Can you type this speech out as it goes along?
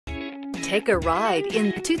Take a ride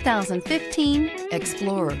in the 2015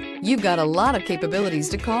 Explorer. You've got a lot of capabilities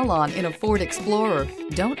to call on in a Ford Explorer.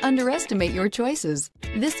 Don't underestimate your choices.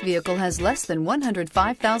 This vehicle has less than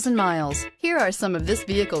 105,000 miles. Here are some of this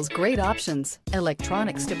vehicle's great options: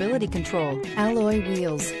 electronic stability control, alloy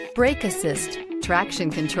wheels, brake assist,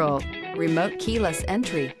 traction control, remote keyless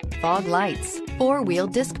entry, fog lights, four-wheel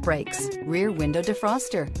disc brakes, rear window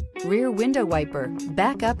defroster, rear window wiper,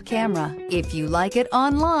 backup camera. If you like it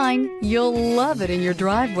online, you'll love it in your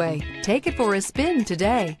driveway. Take it for a spin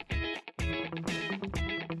today.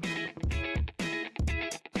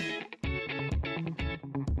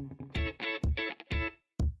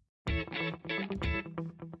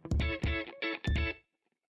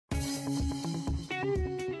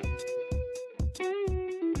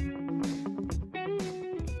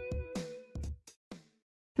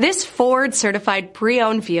 This Ford-certified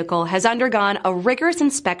pre-owned vehicle has undergone a rigorous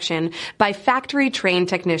inspection by factory-trained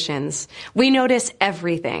technicians. We notice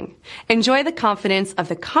everything. Enjoy the confidence of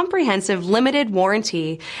the comprehensive limited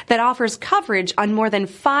warranty that offers coverage on more than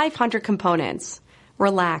 500 components.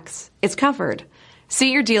 Relax, it's covered.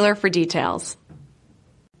 See your dealer for details.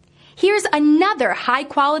 Here's another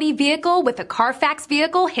high-quality vehicle with a Carfax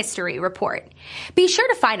Vehicle History Report. Be sure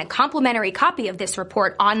to find a complimentary copy of this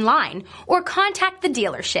report online or contact the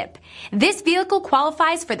dealership. This vehicle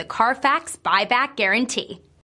qualifies for the Carfax Buyback Guarantee.